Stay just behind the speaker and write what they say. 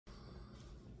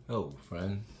Hello,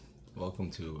 friend.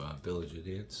 Welcome to Village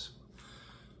Idiots.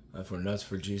 If we're nuts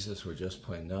for Jesus, we're just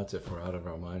plain nuts. If we're out of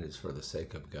our mind, it's for the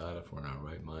sake of God. If we're in our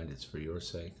right mind, it's for your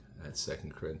sake. That's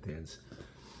 2 Corinthians.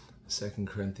 2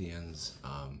 Corinthians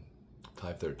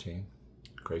 5:13.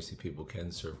 Crazy people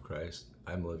can serve Christ.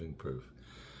 I'm living proof.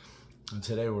 And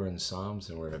today we're in Psalms,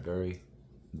 and we're in a very,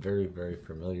 very, very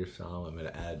familiar Psalm. I'm going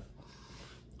to add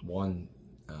one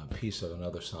piece of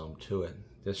another Psalm to it.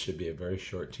 This should be a very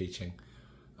short teaching.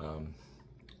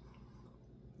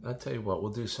 I'll tell you what,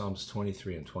 we'll do Psalms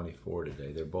 23 and 24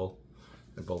 today. They're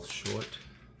both short.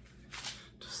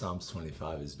 Psalms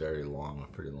 25 is very long,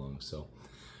 pretty long. So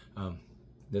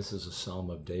this is a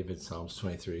Psalm of David. Psalms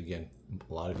 23, again,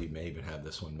 a lot of you may even have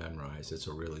this one memorized. It's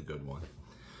a really good one.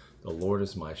 The Lord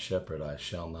is my shepherd, I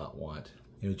shall not want.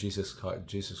 You know, Jesus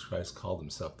Christ called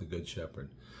himself the good shepherd.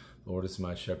 The Lord is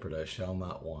my shepherd, I shall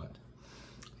not want.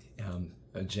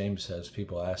 James says,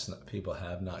 people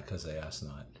have not because they ask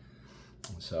not.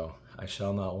 So I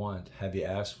shall not want. Have you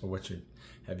asked for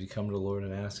have you come to the Lord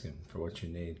and ask him for what you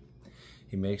need?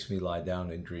 He makes me lie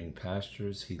down in green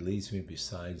pastures. He leads me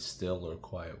beside still or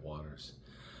quiet waters.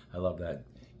 I love that.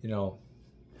 You know,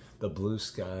 the blue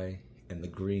sky and the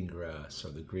green grass or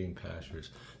the green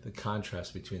pastures, the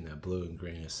contrast between that blue and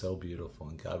green is so beautiful,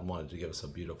 and God wanted to give us a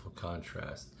beautiful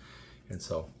contrast. And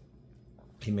so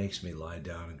he makes me lie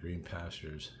down in green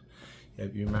pastures.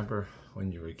 You remember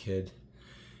when you were a kid?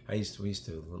 We used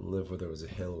to live where there was a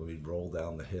hill, and we'd roll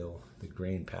down the hill, the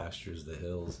green pastures, the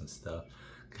hills and stuff.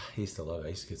 God, I used to love it. I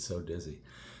used to get so dizzy.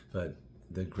 But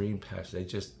the green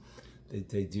pastures,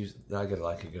 they do, I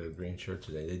could go to green church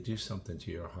today. They do something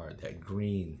to your heart. That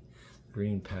green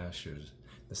pastures,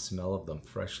 the smell of them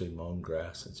freshly mown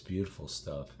grass, it's beautiful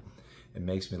stuff. It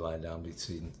makes me lie down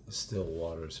between still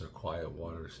waters or quiet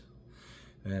waters.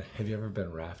 Man, have you ever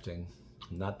been rafting?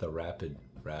 Not the rapid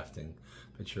rafting,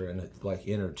 but you're in it like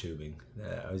inner tubing.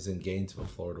 I was in Gainesville,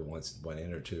 Florida once, went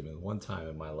inner tubing. One time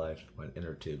in my life, went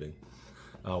inner tubing.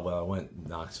 Well, I went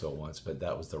Knoxville once, but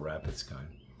that was the rapids kind.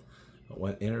 I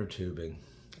went inner tubing,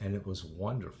 and it was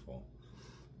wonderful.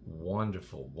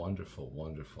 Wonderful, wonderful,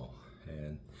 wonderful.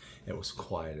 And it was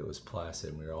quiet, it was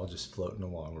placid. We were all just floating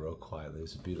along real quietly. It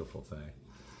was a beautiful thing.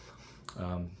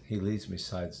 He leads me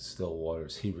beside still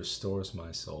waters. He restores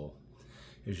my soul.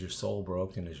 Is your soul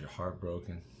broken? Is your heart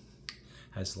broken?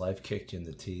 Has life kicked you in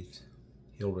the teeth?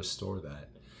 He'll restore that.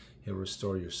 He'll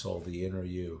restore your soul, the inner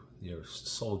you. Your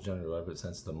soul generally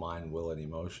represents the mind, will, and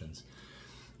emotions.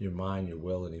 Your mind, your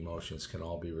will, and emotions can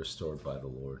all be restored by the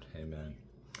Lord. Amen.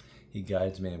 He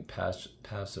guides me in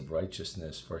paths of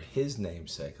righteousness for his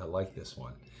name's sake. I like this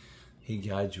one. He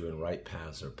guides you in right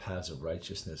paths, or paths of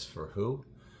righteousness for who?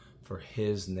 For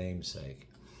his name's sake.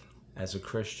 As a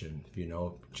Christian, if you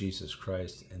know Jesus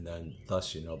Christ, and then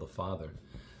thus you know the Father,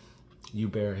 you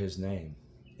bear his name.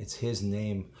 It's his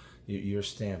name. You're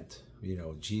stamped, you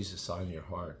know, Jesus on your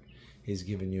heart. He's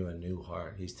given you a new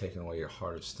heart. He's taken away your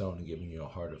heart of stone and given you a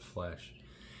heart of flesh.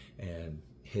 And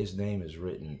his name is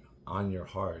written on your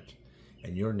heart,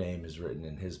 and your name is written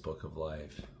in his book of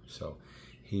life. So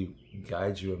he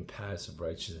guides you in paths of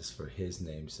righteousness for his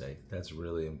name's sake. That's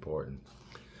really important.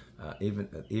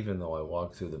 Even though I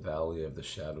walk through the valley of the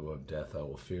shadow of death, I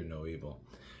will fear no evil.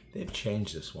 They've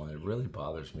changed this one. It really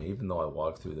bothers me. Even though I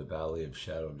walk through the valley of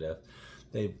shadow of death,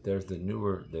 there's the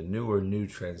newer new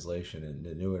translation, and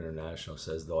the New International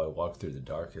says, though I walk through the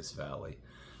darkest valley.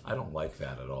 I don't like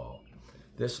that at all.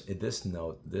 This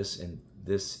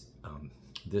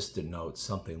denotes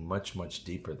something much, much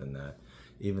deeper than that.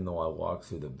 Even though I walk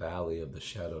through the valley of the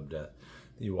shadow of death,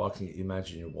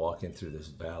 imagine you're walking through this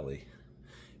valley,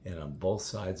 and on both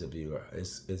sides of you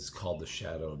is called the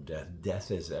shadow of death. Death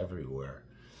is everywhere.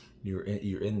 You're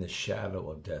in the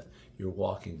shadow of death. You're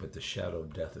walking, but the shadow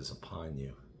of death is upon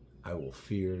you. I will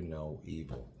fear no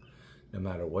evil. No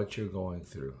matter what you're going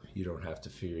through, you don't have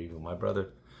to fear evil. My brother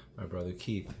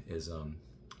Keith is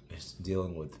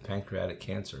dealing with pancreatic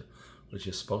cancer, which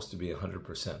is supposed to be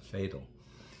 100% fatal.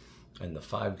 And the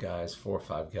 4 or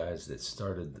 5 guys that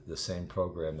started the same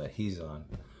program that he's on,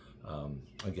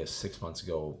 I guess 6 months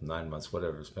ago, 9 months,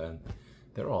 whatever it's been,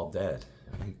 they're all dead.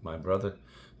 My brother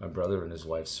and his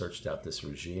wife searched out this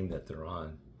regime that they're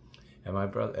on. And I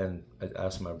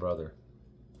asked my brother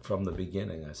from the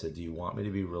beginning, I said, do you want me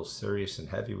to be real serious and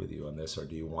heavy with you on this, or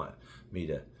do you want me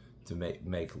to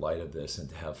make light of this and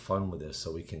to have fun with this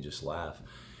so we can just laugh?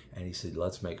 And he said,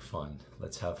 let's make fun.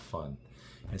 Let's have fun.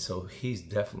 And so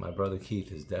my brother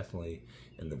Keith is definitely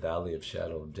in the valley of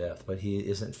shadow of death, but he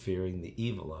isn't fearing the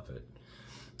evil of it.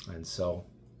 And so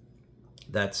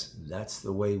that's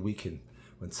the way we can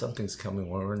When something's coming,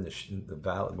 when we're in the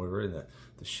valley, when we're in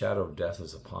the shadow of death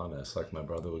is upon us, like my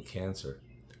brother with cancer,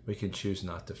 we can choose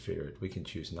not to fear it. We can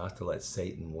choose not to let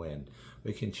Satan win.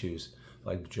 We can choose,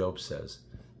 like Job says,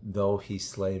 though he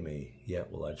slay me,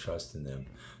 yet will I trust in him.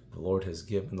 The Lord has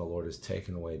given, the Lord has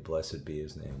taken away, blessed be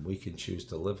his name. We can choose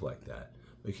to live like that.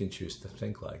 We can choose to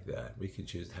think like that. We can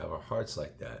choose to have our hearts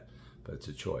like that, but it's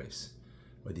a choice.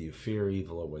 Whether you fear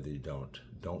evil or whether you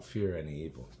don't fear any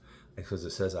evil. Because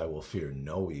it says, I will fear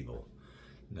no evil.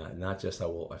 Not just I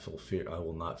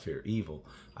will not fear evil.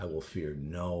 I will fear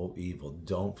no evil.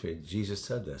 Don't fear. Jesus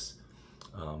said this.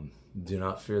 Do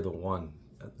not fear the one.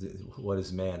 What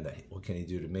is man? What can he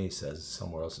do to me? Says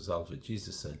somewhere else. But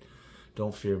Jesus said,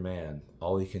 don't fear man.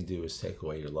 All he can do is take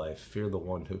away your life. Fear the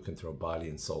one who can throw body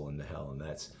and soul into hell, and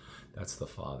that's the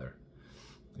Father.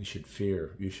 You should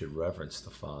fear. You should reverence the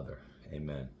Father.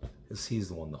 Amen. Because he's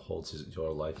the one that holds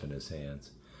your life in his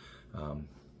hands.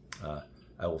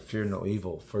 I will fear no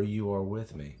evil, for you are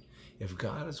with me. If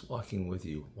God is walking with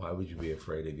you, why would you be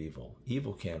afraid of evil?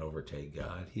 Evil can't overtake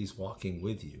God. He's walking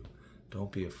with you.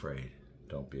 Don't be afraid.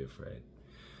 Don't be afraid.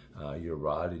 Your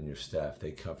rod and your staff,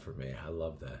 they comfort me. I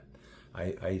love that.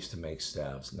 I used to make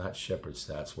staffs, not shepherd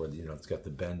staffs where, it's got the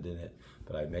bend in it,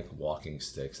 but I make walking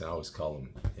sticks. And I always call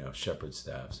them, shepherd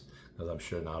staffs, because I'm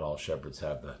sure not all shepherds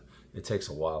have it takes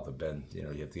a while to bend, you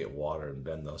have to get water and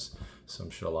bend those. So I'm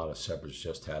sure a lot of shepherds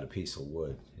just had a piece of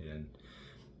wood.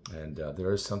 And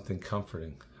there is something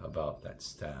comforting about that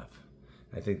staff.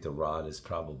 I think the rod is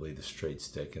probably the straight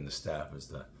stick and the staff is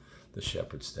the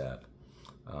shepherd staff.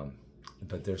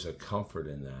 But there's a comfort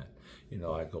in that.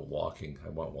 I go walking. I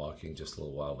went walking just a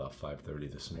little while, about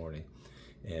 5:30 this morning.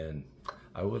 And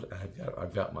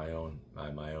I've got my own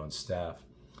staff.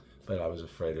 But I was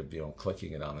afraid of,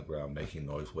 clicking it on the ground, making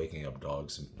noise, waking up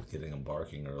dogs and getting them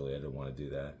barking early. I didn't want to do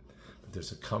that. But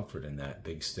there's a comfort in that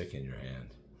big stick in your hand.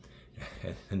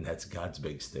 And that's God's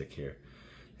big stick here.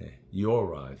 Your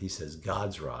rod, he says,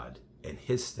 God's rod and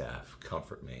his staff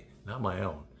comfort me. Not my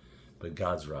own, but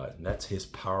God's rod. And that's his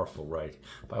powerful right.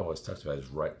 The Bible always talks about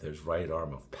there's right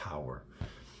arm of power.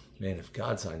 Man, if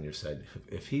God's on your side,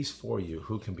 if he's for you,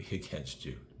 who can be against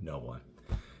you? No one.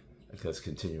 Let's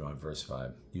continue on verse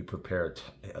 5. You prepare,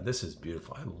 this is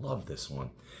beautiful. I love this one.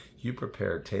 You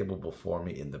prepare a table before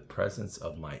me in the presence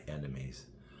of my enemies.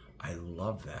 I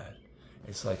love that.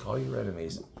 It's like all your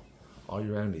enemies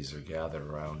are gathered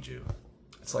around you.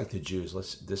 It's like the Jews.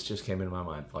 This just came into my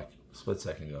mind like a split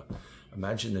second ago.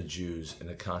 Imagine the Jews in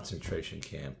a concentration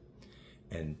camp,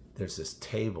 and there's this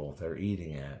table they're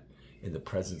eating at in the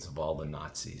presence of all the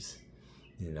Nazis.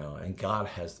 And God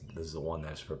is the one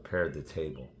that's prepared the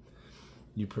table.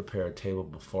 You prepare a table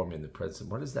before me in the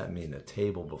presence. What does that mean? A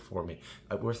table before me.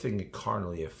 We're thinking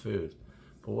carnally of food,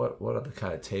 but what other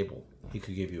kind of table? He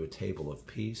could give you a table of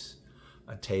peace,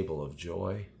 a table of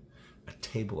joy, a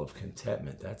table of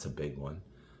contentment. That's a big one.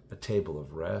 A table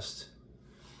of rest,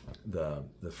 the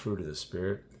fruit of the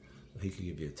Spirit. He could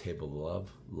give you a table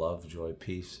of love, joy,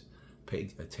 peace,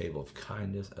 a table of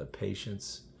kindness,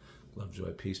 patience, love,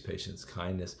 joy, peace, patience,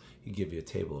 kindness. He could give you a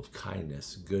table of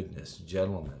kindness, goodness,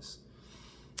 gentleness,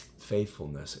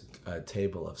 faithfulness, a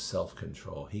table of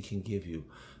self-control. He can give you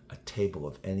a table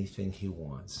of anything he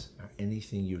wants or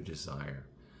anything you desire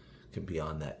can be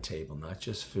on that table, not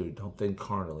just food. Don't think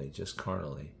carnally, just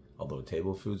carnally, although a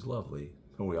table of food's lovely.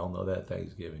 We all know that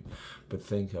Thanksgiving, but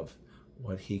think of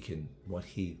what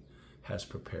he has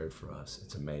prepared for us.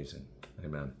 It's amazing.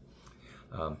 Amen.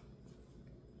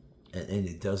 And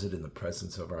he does it in the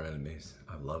presence of our enemies.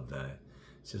 I love that.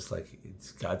 It's just like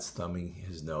it's God's thumbing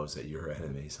his nose at your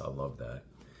enemies. I love that.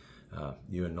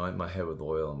 You anoint my head with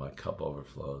oil and my cup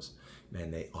overflows. Man,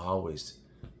 they always,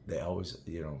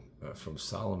 from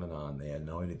Solomon on, they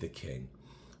anointed the king.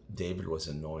 David was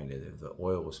anointed. The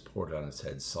oil was poured on his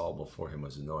head. Saul before him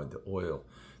was anointed.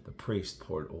 The priest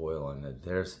poured oil on it.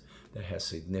 That has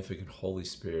significant Holy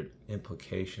Spirit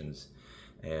implications.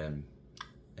 And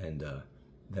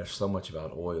there's so much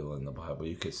about oil in the Bible.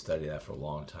 You could study that for a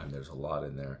long time. There's a lot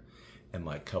in there. And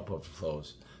my cup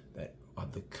overflows. That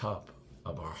the cup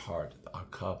of our heart, our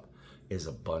cup is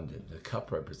abundant. The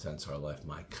cup represents our life.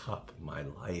 My cup, my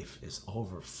life is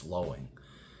overflowing.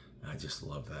 I just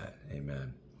love that.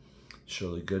 Amen.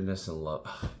 Surely goodness and love.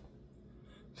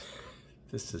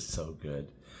 This is so good.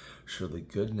 Surely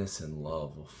goodness and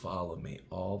love will follow me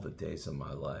all the days of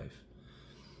my life.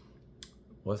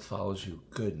 What follows you?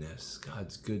 Goodness,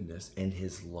 God's goodness and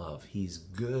his love. He's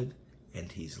good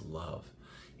and he's love.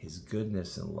 His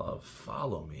goodness and love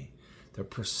follow me. They're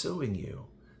pursuing you.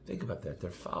 Think about that.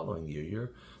 They're following you.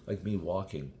 You're like me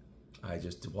walking. I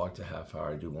just walked a half hour.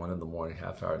 I do one in the morning,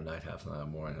 half hour at night, half an hour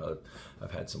in the morning.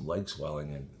 I've had some leg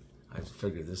swelling, and I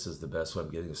figured this is the best way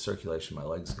of getting the circulation of my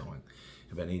legs going.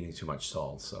 I've been eating too much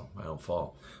salt, so I don't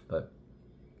fall. But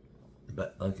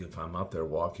like if I'm out there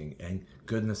walking, and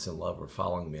goodness and love are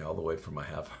following me all the way from my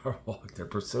half-hour walk, they're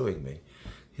pursuing me.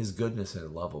 His goodness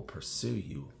and love will pursue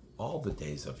you all the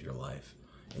days of your life.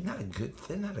 Isn't that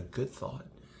a good thought?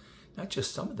 Not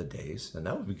just some of the days, and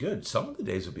that would be good. Some of the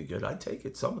days would be good. I'd take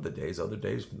it. Some of the days, other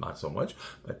days, not so much.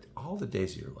 But all the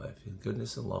days of your life, in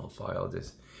goodness and love will follow all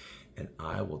this. And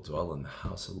I will dwell in the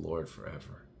house of the Lord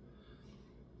forever.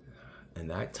 And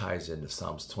that ties into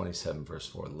Psalms 27, verse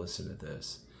 4. Listen to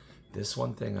this. This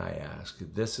one thing I ask,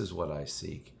 this is what I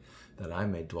seek, that I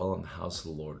may dwell in the house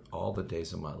of the Lord all the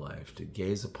days of my life, to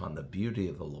gaze upon the beauty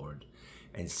of the Lord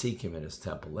and seek him in his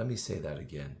temple. Let me say that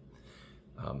again.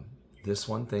 This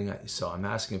one thing, so I'm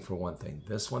asking for one thing.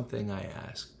 This one thing I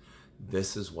ask,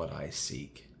 this is what I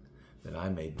seek, that I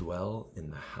may dwell in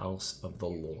the house of the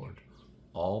Lord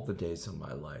all the days of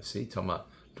my life. See, talking about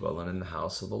dwelling in the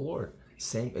house of the Lord.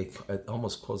 Same, it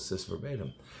almost quotes this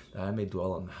verbatim, that I may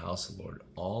dwell in the house of the Lord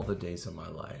all the days of my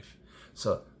life.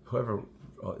 So whoever,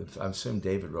 I assume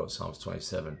David wrote Psalms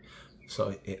 27.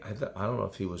 So I don't know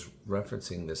if he was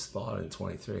referencing this thought in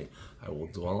 23. I will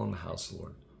dwell in the house of the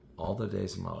Lord all the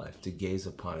days of my life, to gaze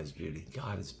upon his beauty.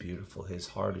 God is beautiful. His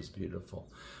heart is beautiful.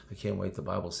 I can't wait. The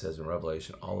Bible says in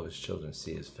Revelation, all of his children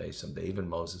see his face. Someday even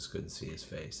Moses couldn't see his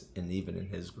face, and even in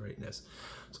his greatness.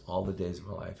 So all the days of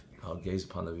my life, I'll gaze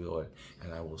upon the Lord,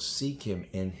 and I will seek him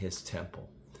in his temple.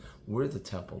 We're the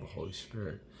temple of the Holy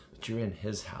Spirit, but you're in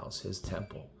his house, his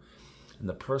temple. And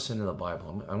the person in the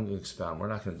Bible, I'm going to expound. We're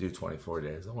not going to do 24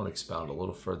 days. I want to expound a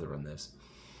little further on this.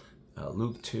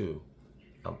 Luke 2.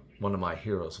 One of my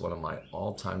heroes, one of my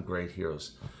all-time great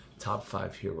heroes, top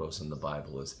 5 heroes in the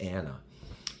Bible is Anna.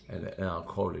 And I'll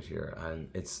quote it here. And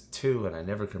it's 2, and I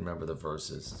never can remember the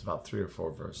verses. It's about 3 or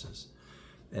 4 verses.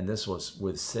 And this was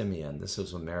with Simeon. This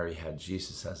was when Mary had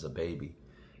Jesus as a baby.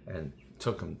 And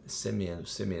took him,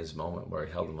 Simeon's moment where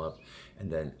he held him up.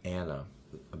 And then Anna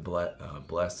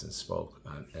blessed and spoke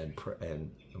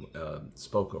and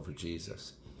spoke over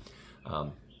Jesus.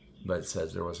 But it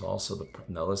says there was also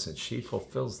now listen, she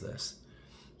fulfills this.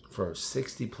 For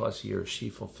 60 plus years, she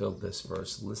fulfilled this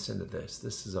verse. Listen to this.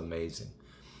 This is amazing.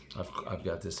 I've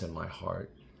got this in my heart.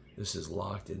 This is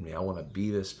locked in me. I want to be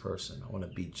this person. I want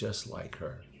to be just like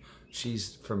her.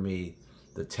 She's, for me,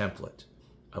 the template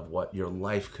of what your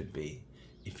life could be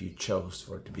if you chose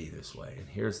for it to be this way. And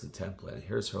here's the template, and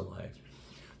here's her life.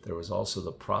 There was also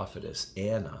the prophetess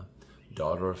Anna,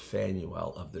 daughter of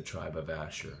Phanuel of the tribe of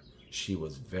Asher. She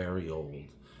was very old.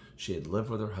 She had lived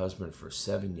with her husband for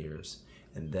 7 years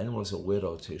and then was a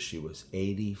widow till she was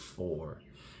 84.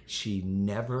 She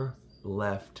never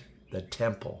left the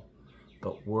temple,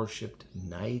 but worshiped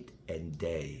night and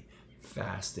day,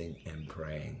 fasting and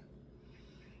praying.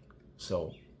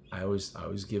 So I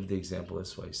always give the example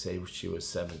this way. Say she was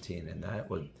 17, and that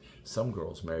would, some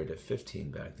girls married at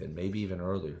 15 back then, maybe even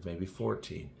earlier, maybe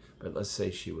 14. But let's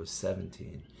say she was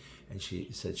 17. And she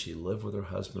said she lived with her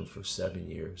husband for 7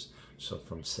 years. So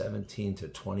from 17 to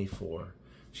 24,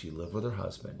 she lived with her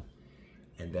husband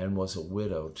and then was a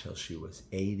widow till she was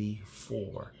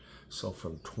 84. So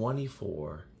from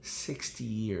 24, 60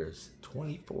 years,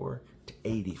 24 to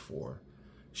 84,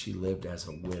 she lived as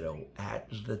a widow at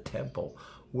the temple,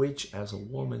 which as a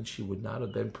woman she would not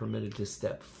have been permitted to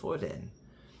step foot in.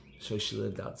 So she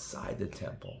lived outside the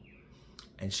temple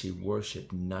and she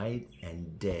worshiped night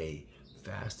and day,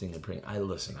 fasting and praying. I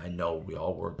know we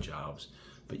all work jobs,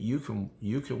 but you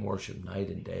can worship night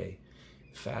and day,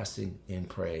 fasting and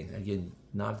praying. Again,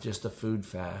 not just a food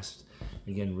fast.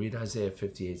 Again, read Isaiah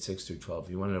 58, 6 through 12.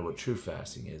 You want to know what true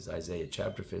fasting is? Isaiah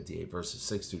chapter 58, verses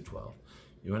 6 through 12.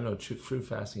 You want to know what true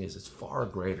fasting is? It's far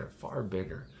greater, far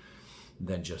bigger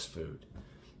than just food.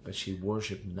 But she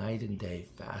worshiped night and day,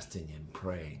 fasting and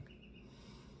praying.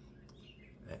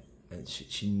 And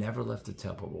she never left the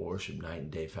temple, but worshiped night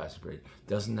and day, fasting and praying.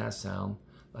 Doesn't that sound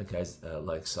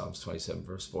like Psalms 27,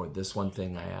 verse 4? This one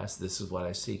thing I ask, this is what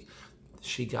I seek.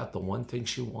 She got the one thing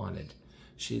she wanted.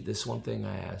 This one thing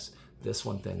I ask, this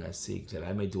one thing I seek, that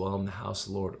I may dwell in the house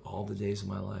of the Lord all the days of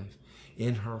my life.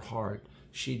 In her heart,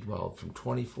 she dwelled from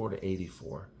 24 to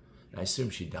 84. And I assume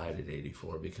she died at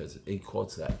 84 because it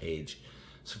quotes that age.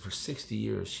 So for 60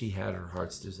 years, she had her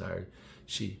heart's desire.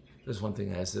 There's one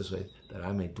thing I ask this way, that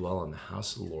I may dwell in the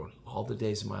house of the Lord all the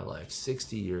days of my life.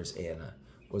 60 years Anna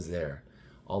was there,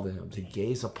 all the time, to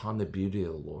gaze upon the beauty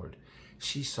of the Lord.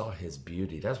 She saw his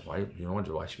beauty. That's why, you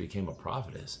wonder why she became a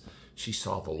prophetess. She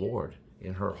saw the Lord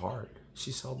in her heart.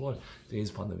 She saw the Lord. Gaze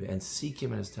upon the and seek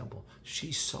him in his temple.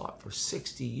 She sought for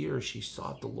 60 years. She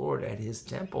sought the Lord at his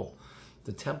temple,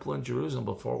 the temple in Jerusalem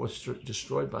before it was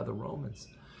destroyed by the Romans.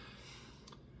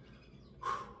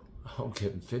 I'm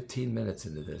getting 15 minutes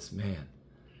into this, man.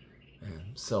 And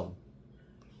so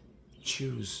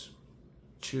choose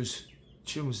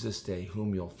this day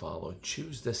whom you'll follow.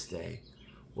 Choose this day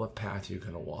what path you're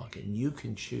going to walk. And you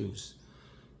can choose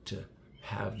to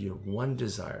have your one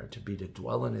desire to be to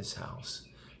dwell in his house,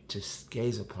 to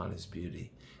gaze upon his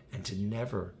beauty, and to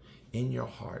never in your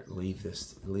heart leave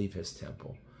his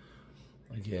temple.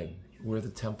 Again, we're the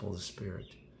temple of the Spirit.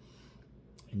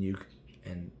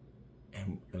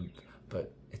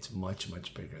 But it's much,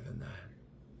 much bigger than that.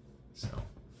 So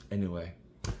anyway,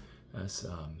 that's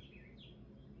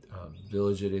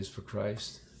Village It Is for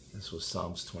Christ. This was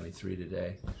Psalms 23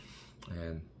 today,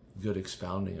 and good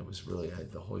expounding. It was really,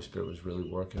 the Holy Spirit was really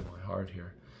working my heart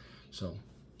here. So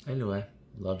anyway,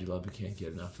 love you, can't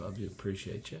get enough of you,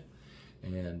 appreciate you.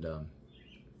 And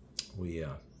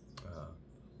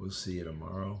we'll see you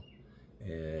tomorrow,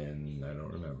 and I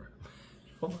don't remember.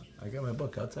 Hold on, I got my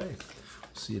book, I'll tell you.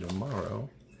 See you tomorrow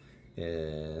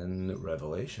in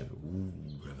Revelation.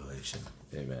 Ooh, Revelation.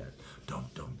 Amen. Dum,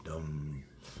 dum, dum.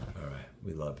 All right,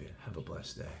 we love you. Have a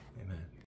blessed day. Amen.